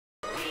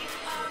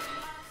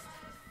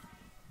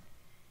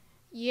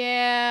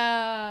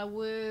Yeah,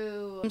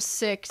 woo. I'm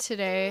sick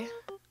today.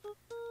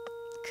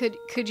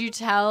 Could you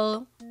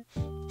tell?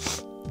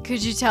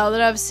 Could you tell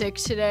that I'm sick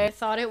today? I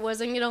thought it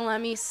wasn't gonna let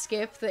me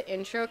skip the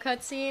intro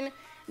cutscene.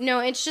 No,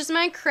 it's just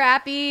my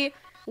crappy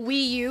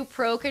Wii U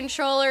Pro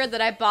controller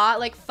that I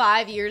bought like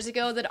 5 years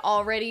ago that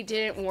already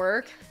didn't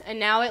work. And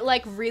now it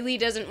like really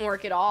doesn't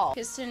work at all.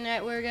 'Cause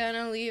tonight we're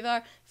gonna leave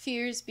our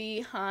fears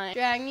behind.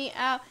 Drag me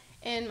out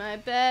in my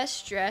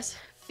best dress.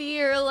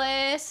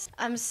 Fearless.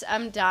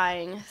 I'm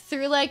dying.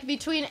 Through like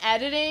between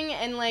editing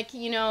and like,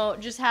 you know,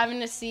 just having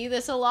to see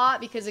this a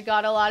lot because it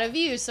got a lot of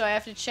views. So I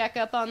have to check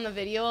up on the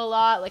video a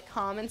lot, like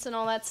comments and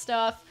all that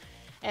stuff.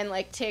 And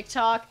like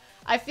TikTok.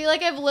 I feel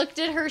like I've looked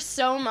at her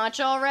so much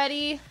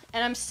already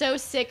and I'm so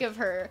sick of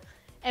her.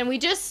 And we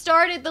just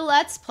started the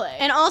Let's Play.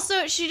 And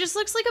also, she just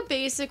looks like a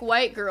basic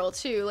white girl,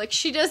 too. Like,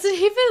 she doesn't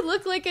even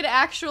look like an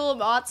actual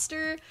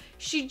monster.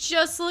 She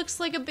just looks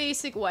like a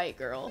basic white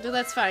girl. But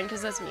that's fine,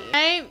 because that's me.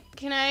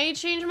 Can I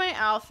change my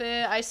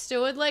outfit? I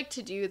still would like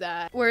to do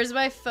that. Where's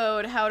my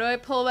phone? How do I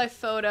pull my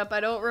phone up? I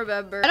don't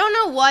remember. I don't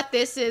know what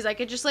this is. I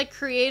could just, like,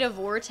 create a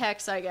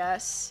vortex, I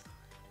guess.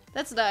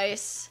 That's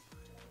nice.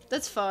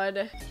 That's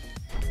fun.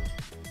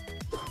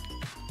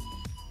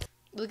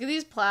 Look at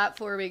these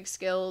platforming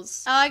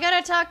skills. Oh, I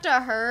gotta talk to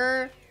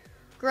her.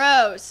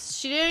 Gross.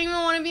 She didn't even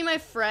want to be my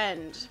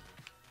friend.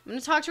 I'm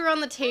gonna talk to her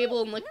on the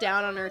table and look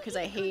down on her because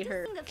I hate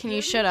her. Can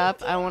you shut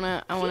up? I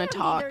wanna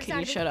talk. Can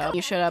you shut up?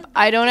 You shut up.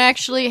 I don't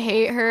actually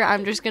hate her.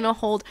 I'm just gonna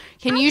hold.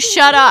 Can you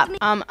shut up?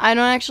 I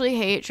don't actually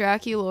hate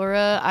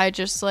Draculaura. I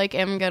just like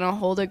am gonna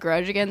hold a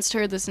grudge against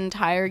her this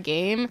entire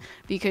game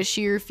because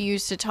she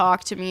refused to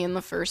talk to me in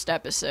the first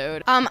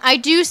episode. I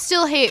do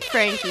still hate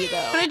Frankie though.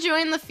 I wanna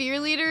join the Fear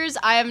Leaders.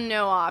 I have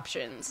no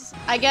options.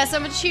 I guess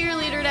I'm a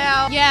cheerleader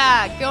now.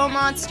 Yeah, go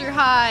Monster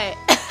High.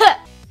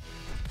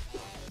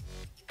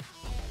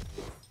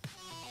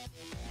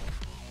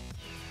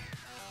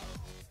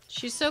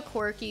 She's so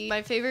quirky.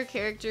 My favorite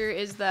character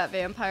is that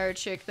vampire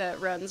chick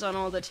that runs on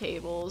all the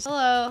tables.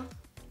 Hello.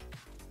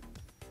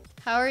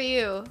 How are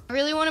you? I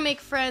really want to make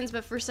friends,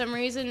 but for some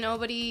reason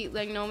nobody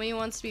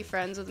wants to be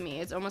friends with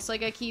me. It's almost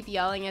like I keep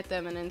yelling at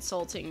them and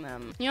insulting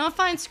them. You know what?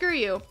 Fine, screw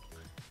you.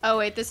 Oh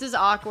wait, this is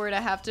awkward.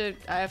 I have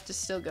to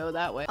still go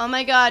that way. Oh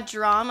my god,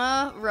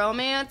 drama,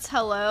 romance,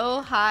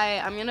 hello, hi.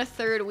 I'm gonna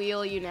third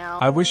wheel you now.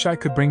 I wish I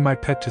could bring my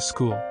pet to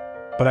school,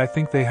 but I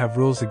think they have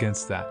rules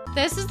against that.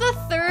 This is the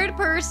third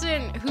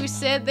person who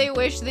said they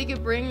wish they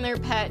could bring their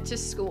pet to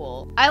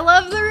school. I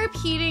love the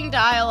repeating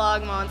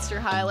dialogue, Monster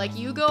High. Like,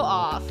 you go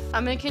off.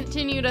 I'm gonna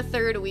continue to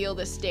third wheel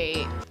this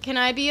date. Can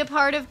I be a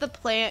part of the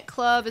plant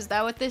club? Is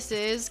that what this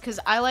is? Because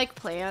I like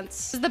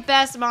plants. This is the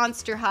best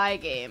Monster High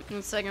game.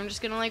 It's like I'm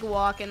just gonna like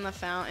walk in the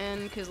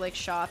fountain because like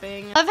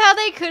shopping. I love how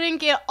they couldn't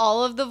get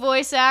all of the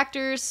voice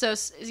actors, so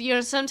you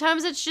know,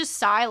 sometimes it's just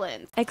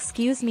silence.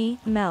 Excuse me,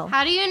 Mel.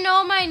 How do you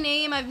know my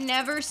name? I've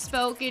never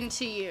spoken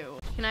to you.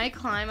 Can I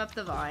climb up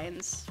the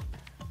vines?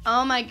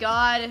 Oh my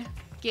god.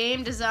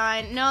 Game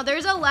design. No,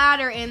 there's a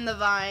ladder in the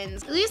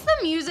vines. At least the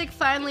music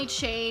finally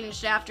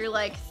changed after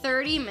like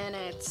 30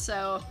 minutes,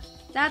 so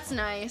that's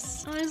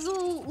nice. Oh, there's a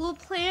little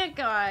plant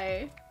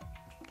guy.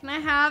 Can I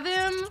have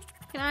him?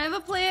 Can I have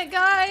a plant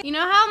guy? You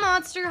know how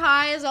Monster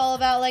High is all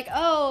about like,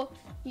 oh,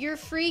 your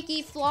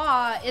freaky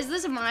flaw. Is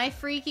this my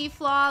freaky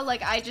flaw?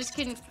 Like I just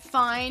can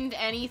find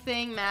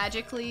anything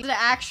magically. It's an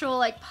actual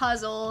like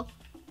puzzle.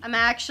 I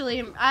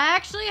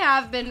actually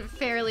have been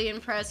fairly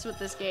impressed with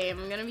this game,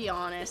 I'm gonna be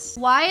honest.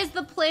 Why is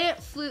the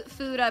plant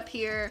food up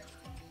here?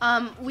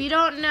 We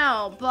don't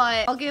know,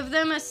 but I'll give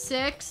them a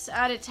 6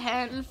 out of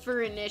 10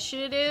 for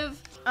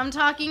initiative. I'm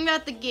talking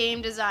about the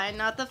game design,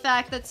 not the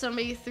fact that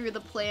somebody threw the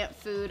plant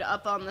food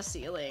up on the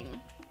ceiling.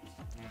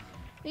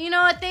 You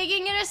know what, they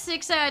can get a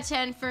 6 out of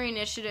 10 for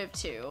initiative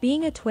too.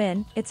 Being a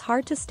twin, it's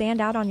hard to stand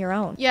out on your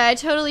own. Yeah, I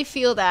totally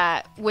feel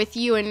that with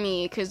you and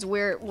me, because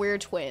we're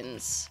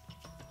twins.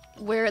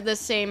 We're the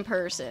same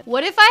person.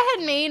 What if I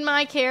had made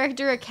my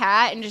character a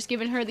cat and just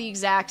given her the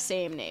exact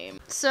same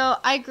name? So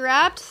I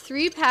grabbed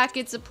 3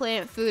 packets of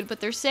plant food, but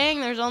they're saying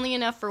there's only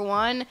enough for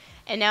 1,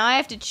 and now I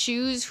have to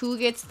choose who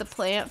gets the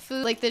plant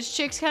food. Like, this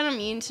chick's kind of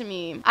mean to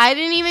me. I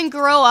didn't even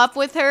grow up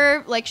with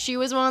her. Like, she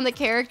was one of the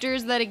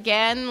characters that,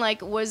 again,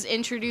 like, was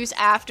introduced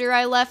after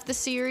I left the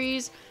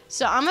series.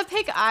 So I'm gonna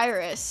pick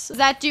Iris. Does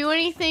that do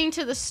anything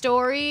to the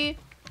story?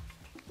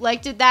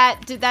 Like, did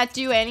that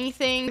do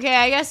anything? Okay,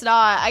 I guess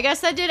not. I guess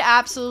that did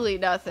absolutely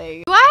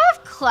nothing. Do I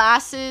have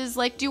classes?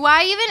 Like, do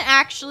I even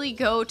actually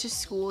go to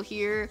school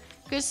here?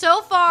 Because so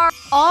far,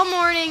 all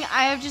morning,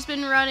 I have just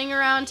been running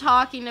around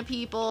talking to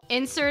people,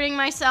 inserting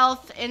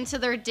myself into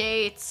their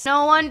dates.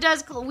 No one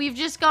does, we've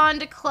just gone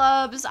to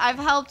clubs. I've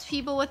helped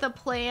people with a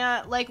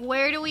plant. Like,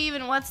 where do we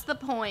even, what's the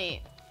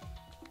point?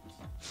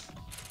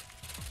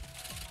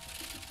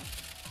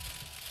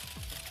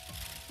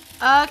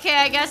 Okay,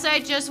 I guess I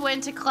just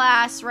went to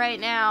class right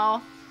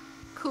now.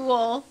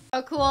 Cool.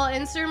 Oh, cool. I'll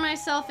insert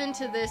myself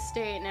into this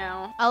state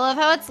now. I love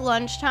how it's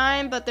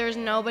lunchtime, but there's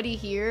nobody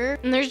here.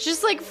 And there's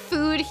just like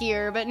food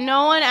here, but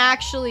no one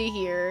actually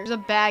here. There's a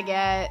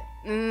baguette.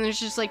 And there's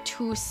just like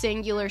 2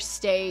 singular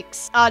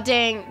steaks. Aw,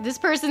 dang, this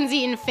person's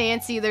eating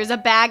fancy. There's a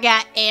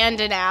baguette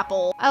and an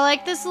apple. I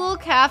like this little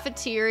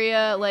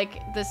cafeteria, like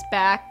this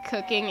back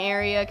cooking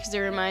area, because it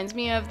reminds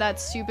me of that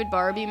stupid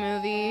Barbie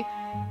movie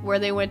where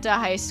they went to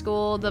high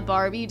school, the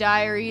Barbie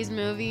Diaries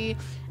movie,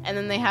 and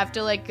then they have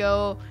to like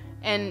go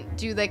and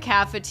do the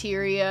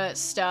cafeteria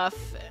stuff.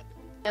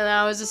 And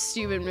that was a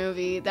stupid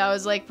movie. That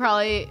was like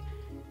probably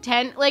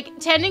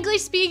technically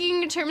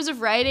speaking, in terms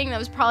of writing, that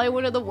was probably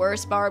one of the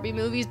worst Barbie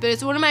movies, but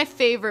it's one of my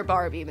favorite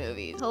Barbie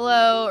movies.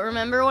 Hello,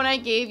 remember when I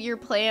gave your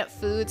plant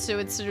food so it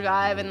would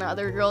survive and the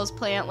other girl's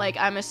plant, like,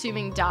 I'm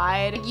assuming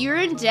died?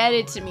 You're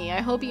indebted to me. I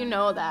hope you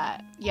know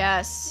that.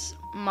 Yes,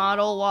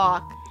 model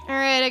walk. All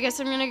right, I guess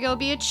I'm gonna go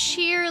be a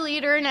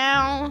cheerleader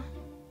now.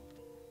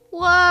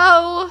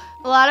 Whoa.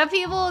 A lot of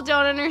people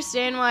don't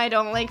understand why I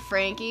don't like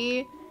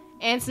Frankie.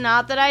 And it's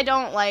not that I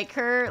don't like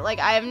her, like,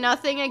 I have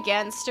nothing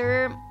against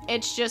her.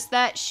 It's just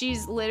that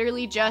she's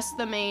literally just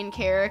the main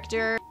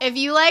character. If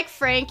you like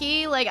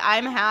Frankie, like,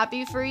 I'm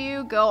happy for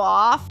you, go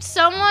off.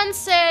 Someone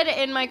said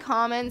in my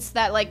comments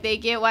that, like, they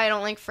get why I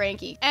don't like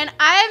Frankie. And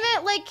I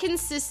haven't, like,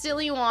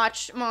 consistently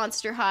watched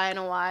Monster High in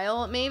a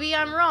while. Maybe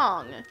I'm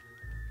wrong.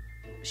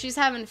 She's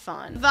having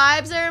fun.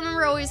 Vibes I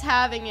remember always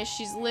having is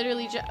she's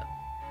literally just...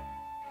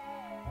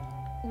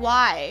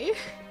 Why?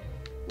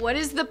 What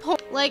is the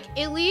point? Like,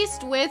 at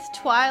least with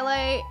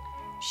Twilight,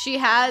 she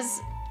has,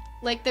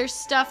 like, there's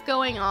stuff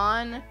going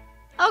on.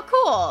 Oh,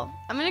 cool.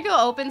 I'm gonna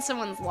go open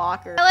someone's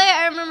locker. Twilight,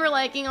 I remember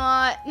liking a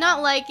lot.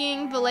 Not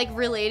liking, but, like,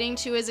 relating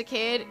to as a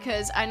kid,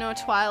 because I know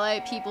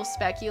Twilight, people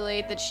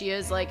speculate that she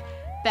has, like,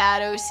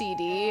 bad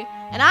OCD.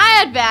 And I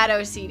had bad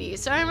OCD,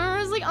 so I remember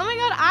I was like, oh my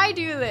god, I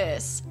do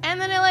this. And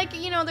then I, like,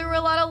 you know, there were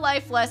a lot of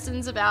life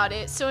lessons about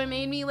it, so it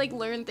made me, like,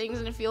 learn things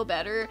and feel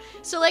better.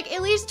 So, like,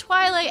 at least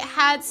Twilight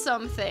had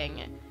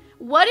something.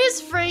 What does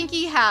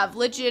Frankie have,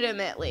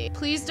 legitimately?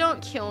 Please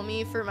don't kill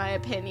me for my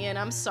opinion,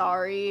 I'm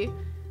sorry.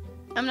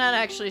 I'm not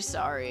actually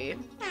sorry.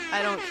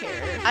 I don't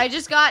care. I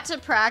just got to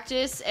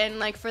practice and,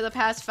 like, for the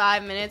past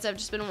 5 minutes, I've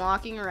just been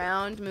walking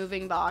around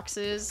moving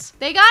boxes.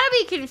 They gotta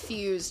be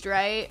confused,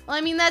 right? Well,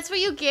 I mean, that's what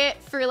you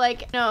get for,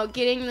 like, you know,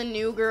 getting the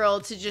new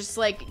girl to just,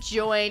 like,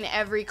 join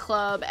every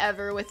club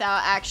ever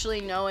without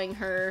actually knowing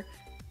her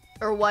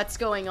or what's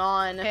going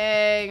on.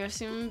 Okay, I'm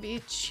gonna be a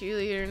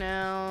cheerleader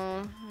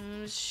now.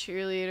 I'm a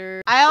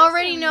cheerleader. I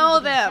already know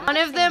them. One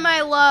of them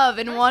I love,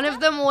 and one of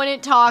them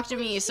wouldn't talk to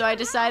me, so I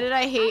decided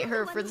I hate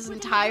her for this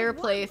entire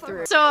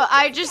playthrough. So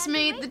I just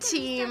made the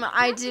team.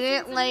 I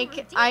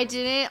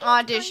didn't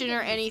audition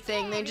or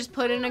anything. They just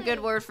put in a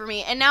good word for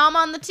me, and now I'm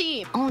on the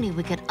team. Only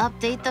we could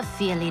update the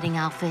fear-leading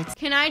outfits.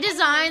 Can I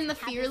design the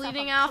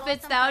fear-leading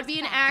outfits? That would be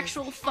an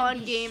actual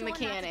fun game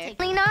mechanic.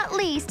 Not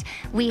least,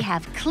 we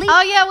have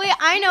Oh yeah, wait,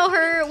 I know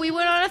her. We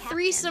went on a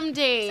threesome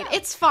date.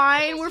 It's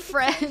fine, we're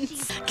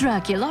friends.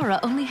 Draculaura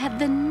only had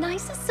the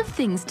nicest of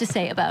things to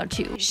say about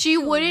you. She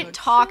wouldn't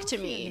talk to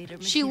me.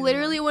 She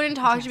literally wouldn't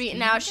talk to me.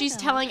 Now she's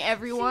telling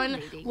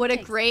everyone what a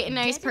great and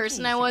nice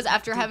person I was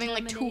after having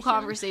like 2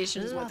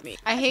 conversations with me.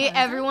 I hate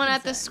everyone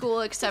at the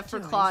school except for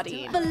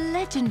Claudine. The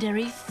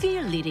legendary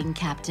fear-leading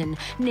captain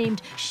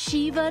named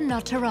Shiva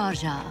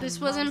Nataraja.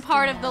 This wasn't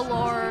part of the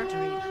lore.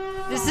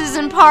 This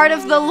isn't part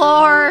of the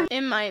lore.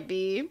 It might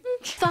be.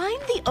 Find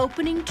the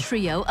opening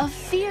trio of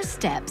fear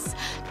steps.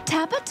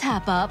 Tappa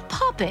Tappa,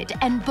 Puppet,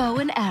 and Bow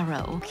and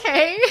Arrow.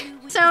 Okay.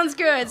 Sounds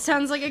good.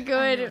 Sounds like a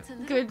good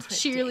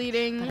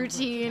cheerleading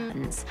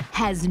routine.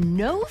 Has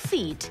no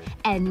feet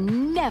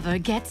and never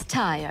gets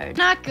tired.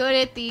 Not good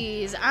at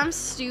these. I'm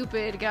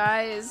stupid,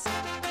 guys.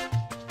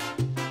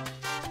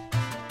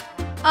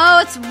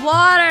 Oh, it's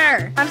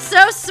water! I'm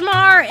so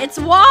smart! It's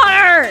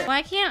water!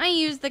 Why can't I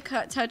use the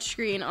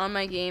touchscreen on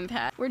my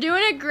gamepad? We're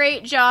doing a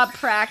great job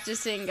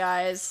practicing,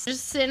 guys.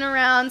 Just sitting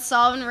around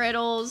solving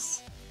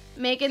riddles,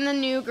 making the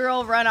new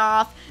girl run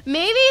off.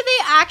 Maybe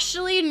they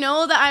actually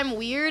know that I'm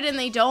weird and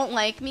they don't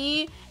like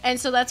me, and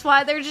so that's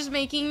why they're just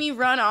making me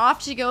run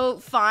off to go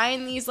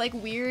find these, like,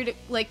 weird,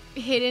 like,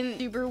 hidden,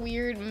 super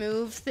weird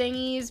move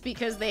thingies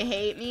because they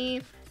hate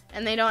me.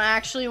 And they don't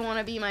actually want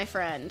to be my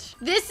friend.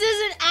 This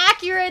isn't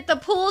accurate. The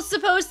pool's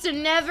supposed to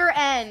never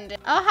end.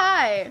 Oh,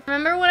 hi.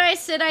 Remember when I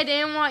said I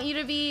didn't want you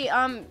to be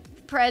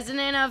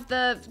president of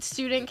the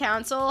student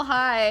council?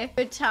 Hi.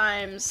 Good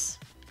times.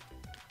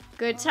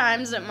 Good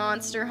times at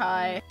Monster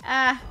High.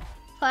 Ah,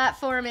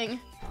 platforming.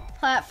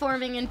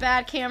 Platforming and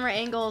bad camera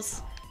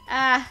angles.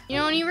 Ah, you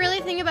know, when you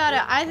really think about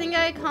it, I think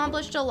I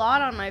accomplished a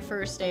lot on my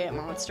first day at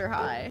Monster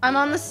High. I'm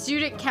on the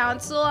student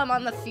council, I'm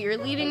on the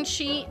fear-leading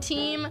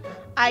team.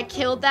 I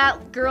killed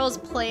that girl's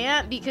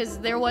plant because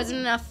there wasn't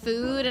enough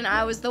food and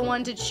I was the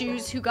one to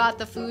choose who got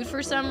the food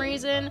for some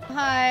reason.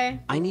 Hi.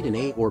 I need an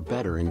A or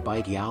better in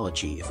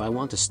biology if I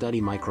want to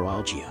study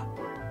microalgae.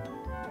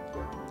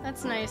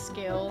 That's nice,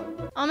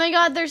 Gil. Oh my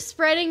god, they're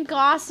spreading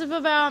gossip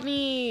about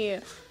me.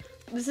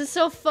 This is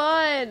so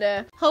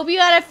fun. Hope you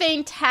had a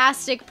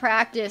fantastic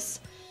practice.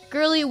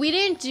 Girly, we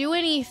didn't do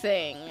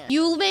anything.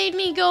 You made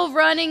me go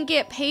run and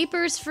get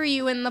papers for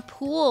you in the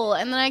pool,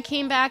 and then I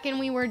came back and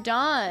we were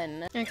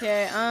done.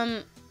 Okay,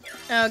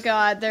 oh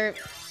god, they're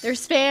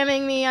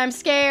spamming me. I'm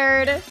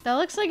scared. That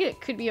looks like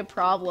it could be a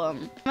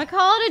problem. I'm gonna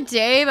call it a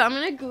day, but I'm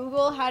gonna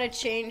Google how to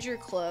change your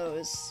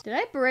clothes. Did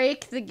I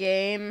break the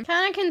game?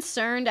 Kind of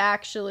concerned,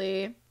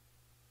 actually.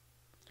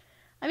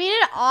 I mean,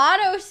 it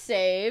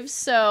auto-saves,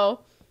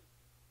 so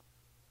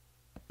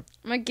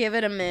I'm gonna give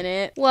it a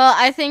minute. Well,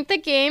 I think the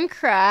game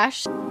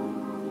crashed.